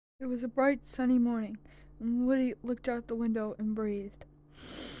It was a bright, sunny morning, and Woody looked out the window and breathed.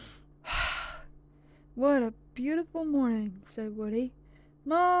 "What a beautiful morning," said Woody.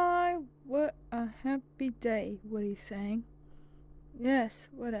 "My, what a happy day," Woody sang. "Yes,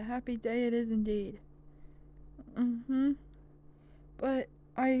 what a happy day it is indeed." But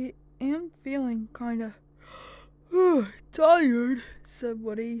I am feeling kinda tired," said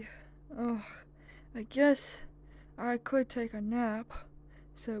Woody. "Ugh, I guess I could take a nap,"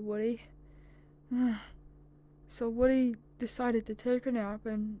 said Woody. So Woody decided to take a nap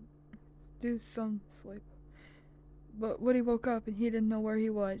and do some sleep. But Woody woke up and he didn't know where he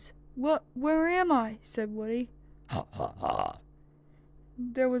was. Where am I?" said Woody. Ha ha ha.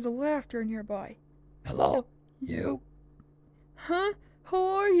 There was a laughter nearby. Hello, you. "Huh? Who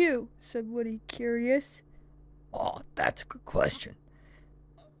are you?" said Woody, curious. Oh, that's a good question.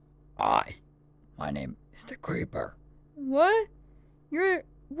 My name is the Creeper. What are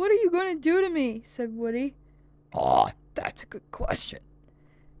you going to do to me?" said Woody. Oh, that's a good question.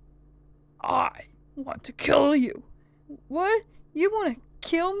 I want to kill you. "What? You want to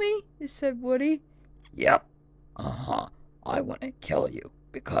kill me?" said Woody. Yep. I want to kill you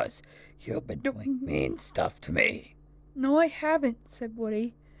because you've been doing mean stuff to me. "No, I haven't," said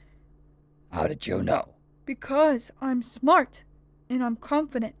Woody. How did you know? "Because I'm smart, and I'm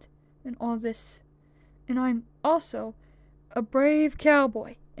confident, and all this. And I'm also a brave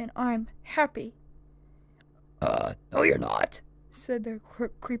cowboy, and I'm happy," No, you're not. said the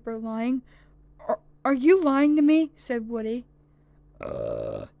creeper, lying. Are you lying to me?" said Woody.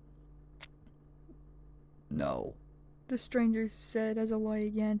 No. The stranger said as a lie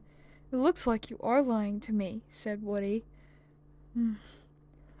again. "It looks like you are lying to me," said Woody.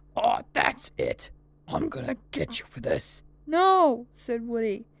 Oh, that's it. I'm gonna get you for this. "No," said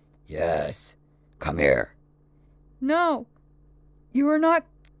Woody. Yes. Come here. "No, you are not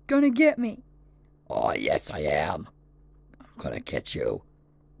gonna get me." Oh, yes, I am. I'm gonna get you.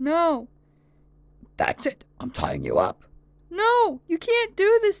 "No, That's it. I'm tying you up. no, you can't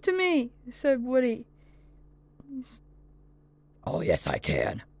do this to me," said Woody. Oh, yes, I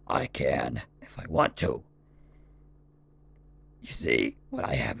can. I can, if I want to. You see what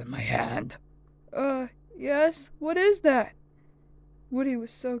I have in my hand? Yes, what is that?" Woody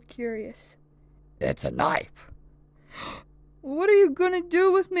was so curious. It's a knife. "What are you gonna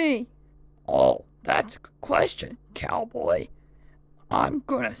do with me?" Oh, that's a good question, cowboy. I'm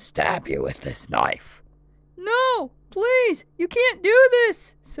gonna stab you with this knife. "No, please, you can't do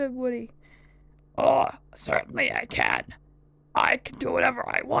this," said Woody. Oh, certainly I can. I can do whatever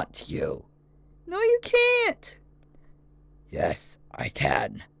I want to you. "No, you can't." Yes, I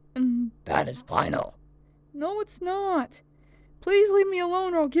can. That is final. "No, it's not. Please leave me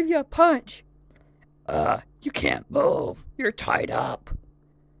alone or I'll give you a punch." You can't move. You're tied up.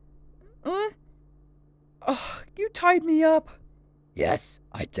 You tied me up." Yes,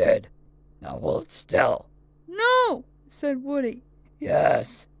 I did. Now hold still. "No," said Woody.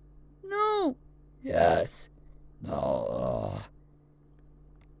 Yes, "No." yes. No,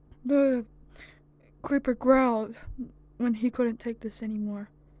 The creeper growled when he couldn't take this anymore.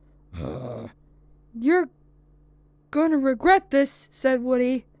 "You're gonna regret this," said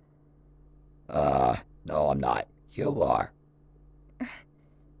Woody. No, I'm not. You are.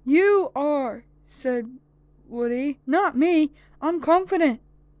 "You are," said Woody. "Not me. I'm confident,"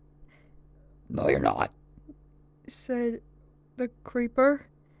 No, you're not. said the creeper.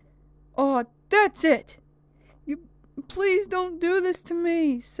 "Oh, that's it. You please don't do this to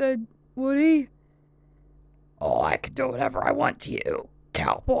me," said Woody. Oh, I can do whatever I want to you,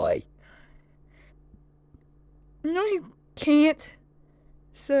 cowboy. "No, you can't,"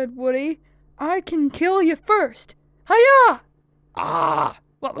 said Woody. "I can kill you first. Hiya!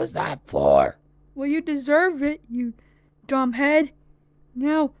 What was that for? Well, you deserve it, you dumbhead.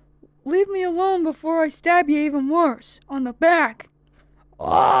 Now, leave me alone before I stab you even worse, on the back."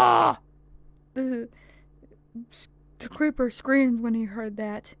 The creeper screamed when he heard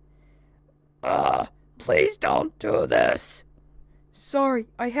that. Please don't do this. "Sorry,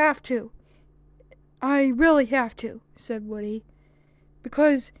 I have to. I really have to," said Woody.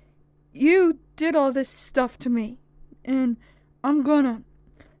 "Because you did all this stuff to me, and I'm gonna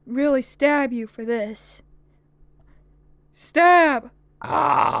really stab you for this." "Stab!"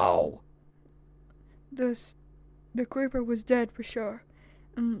 Ow! The creeper was dead for sure,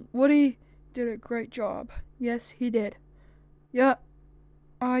 and Woody did a great job. Yes, he did. "Yep,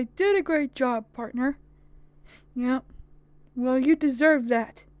 I did a great job, partner." "Yep, well, you deserve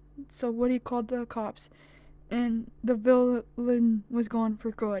that." So Woody called the cops, and the villain was gone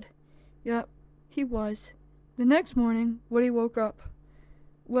for good. Yep, he was. The next morning, Woody woke up.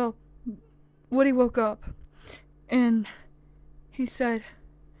 well, Woody woke up, and he said,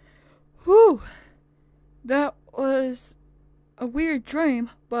 "Whew, that was a weird dream,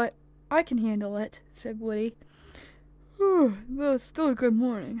 but I can handle it," said Woody. "Whew, well, it's still a good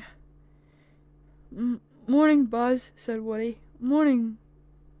morning." "Morning, Buzz," said Woody. "Morning,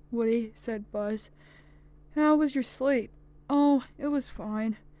 Woody," said Buzz. "How was your sleep?" "Oh, it was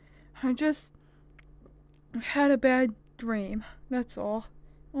fine. I just had a bad dream, that's all."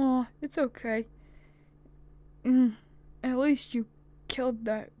 "Oh, it's okay. At least you killed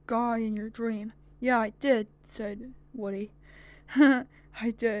that guy in your dream." "Yeah, I did," said Woody.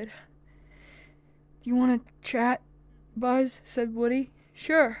 "I did." "Do you want to chat, Buzz?" said Woody.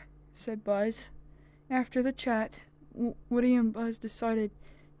 "Sure," said Buzz. After the chat, Woody and Buzz decided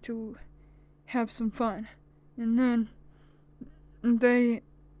to have some fun. And then they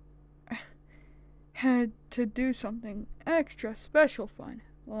had to do something extra special fun,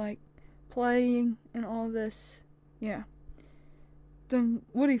 like playing and all this. Yeah. Then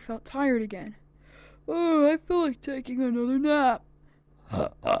Woody felt tired again. "Oh, I feel like taking another nap."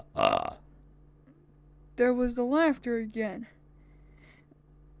 Ha ha ha. There was the laughter again.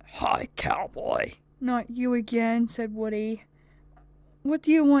 Hi, cowboy. "Not you again," said Woody. "What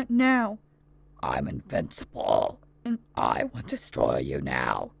do you want now?" I'm invincible, and I will destroy you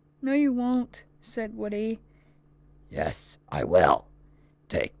now. "No, you won't," said Woody. Yes, I will.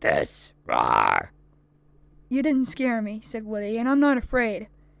 Take this. Rawr. "You didn't scare me," said Woody, "and I'm not afraid."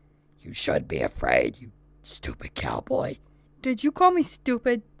 You should be afraid, you stupid cowboy. "Did you call me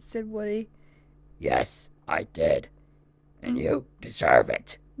stupid?" said Woody. Yes, I did. And you deserve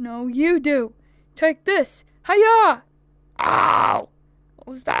it. "No, you do. Take this. Hi-ya!" Ow! What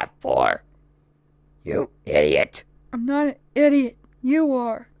was that for? You idiot. "I'm not an idiot. You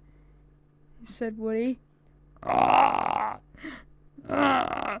are," said Woody. Ah!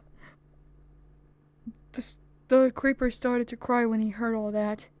 Ah! The creeper started to cry when he heard all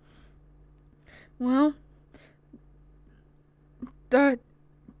that. "Well, that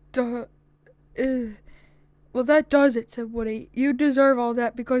does it," said Woody. "You deserve all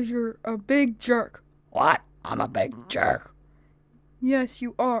that because you're a big jerk." What? I'm a big jerk. "Yes,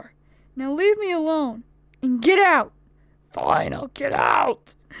 you are. Now leave me alone and get out," Fine, I'll get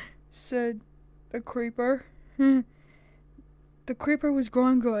out, said the creeper. The creeper was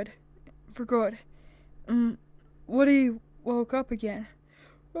gone for good. Woody woke up again.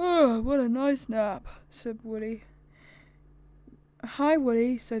 "Oh, what a nice nap," said Woody. "Hi,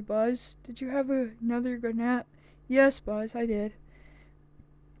 Woody," said Buzz. "Did you have another good nap?" "Yes, Buzz, I did.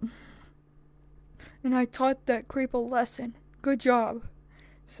 And I taught that creep a lesson. Good job,"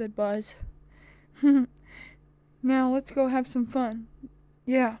 said Buzz. "Now let's go have some fun."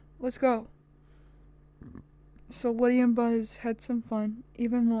 "Yeah, let's go." So Woody and Buzz had some fun,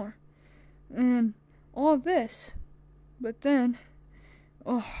 even more. And all this. But then,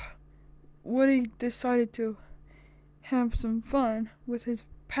 Woody decided to have some fun with his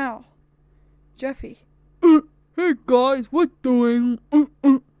pal, Jeffy. "Hey guys, what doing?"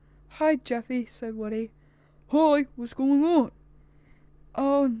 "Hi, Jeffy," said Woody. "Hi, what's going on?"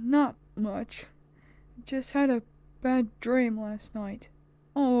 "Oh, not much. Just had a bad dream last night."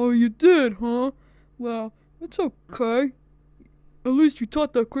 "Oh, you did, huh? Well, it's okay. At least you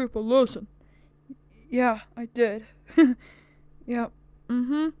taught that creep a lesson." "Yeah, I did." "Yep.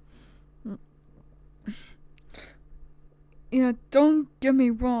 Yeah, don't get me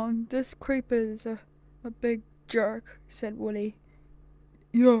wrong. This creep is a big jerk," said Woody.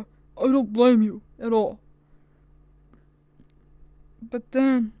 "Yeah, I don't blame you at all." But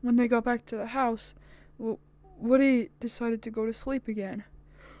then, when they got back to the house, Woody decided to go to sleep again.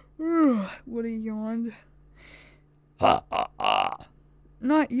 Woody yawned. Ha ha ha.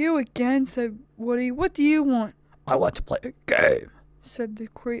 "Not you again," said Woody. "What do you want?" I want to play a game, said the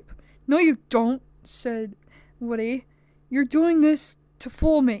creep. "No, you don't," said Woody. "You're doing this to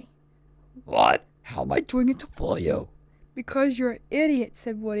fool me." What? How am I doing it to fool you? "Because you're an idiot,"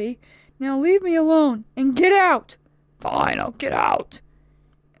 said Woody. "Now leave me alone and get out." Fine, I'll get out.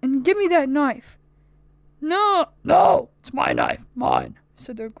 "And give me that knife." "No," No, it's my knife. Mine.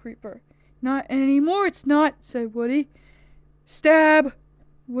 said the creeper. "Not anymore, it's not," said Woody. "Stab!"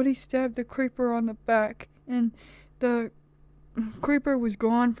 Woody stabbed the creeper on the back, and the creeper was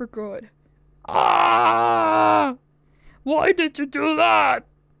gone for good. Ah! Why did you do that?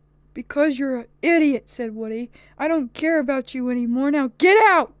 "Because you're an idiot," said Woody. "I don't care about you anymore. Now get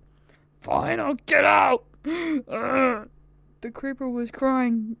out!" Fine, I'll get out. The creeper was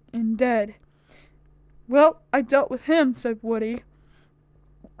crying and dead. "Well, I dealt with him," said Woody.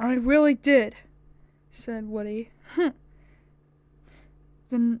 "I really did," said Woody.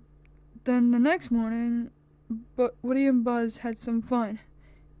 Then, then the next morning, but Woody and Buzz had some fun.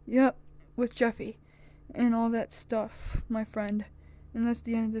 Yep, with Jeffy and all that stuff, my friend. And that's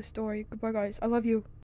the end of the story. Goodbye, guys. I love you.